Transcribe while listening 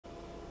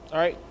All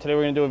right, today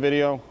we're gonna do a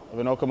video of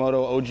an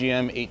Okamoto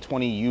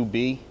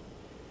OGM-820UB.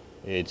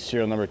 It's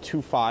serial number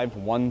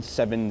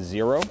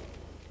 25170.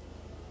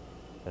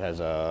 It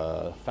has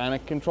a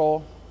FANUC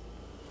control.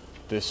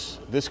 This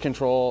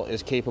control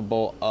is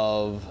capable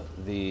of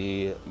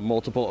the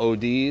multiple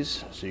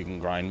ODs, so you can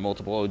grind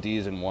multiple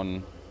ODs in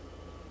one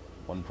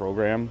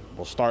program.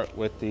 We'll start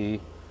with the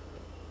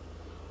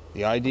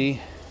ID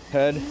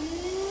head.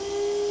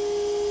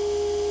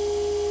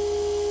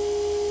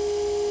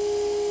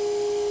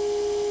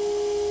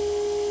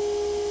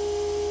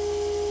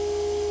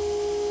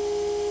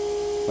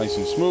 Nice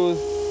and smooth.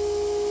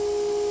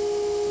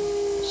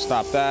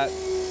 Stop that.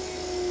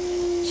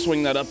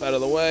 Swing that up out of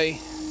the way.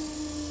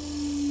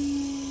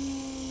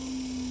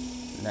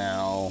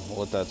 Now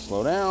we'll let that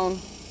slow down.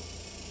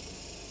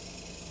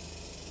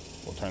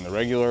 We'll turn the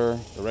regular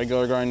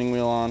grinding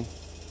wheel on.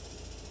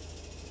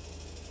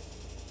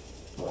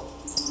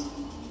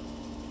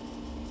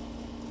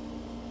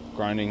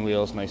 Grinding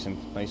wheel's nice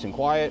and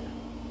quiet.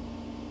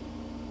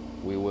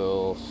 We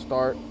will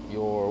start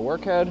your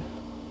work head.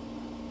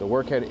 The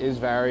work head is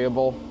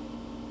variable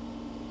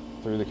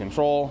through the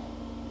control.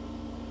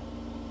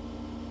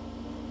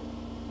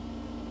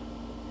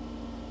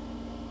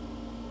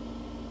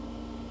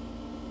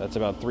 That's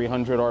about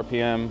 300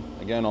 RPM.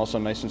 Again, also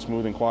nice and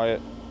smooth and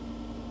quiet.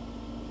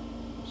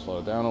 Slow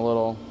it down a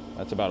little.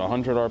 That's about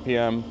 100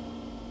 RPM.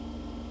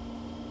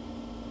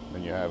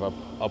 Then you have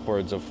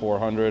upwards of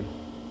 400.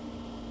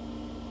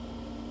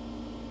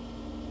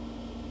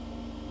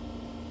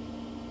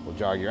 We'll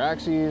jog your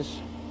axes.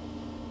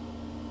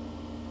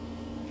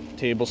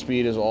 Table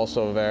speed is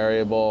also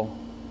variable.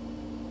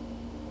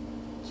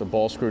 It's a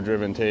ball screw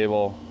driven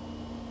table.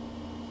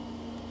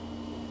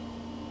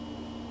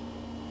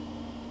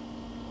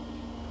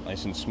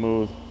 Nice and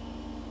smooth.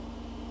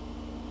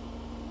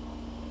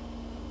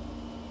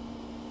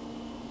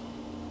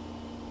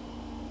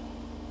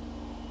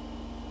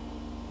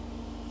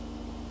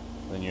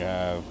 Then you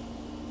have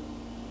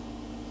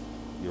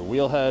your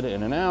wheel head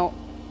in and out.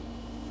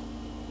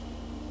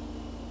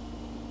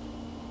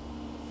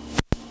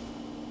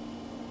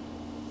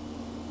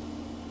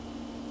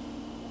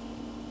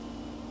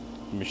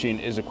 The machine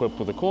is equipped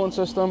with a coolant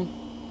system.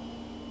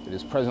 It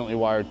is presently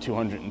wired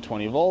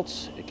 220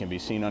 volts. It can be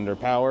seen under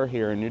power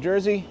here in New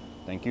Jersey.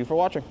 Thank you for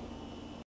watching.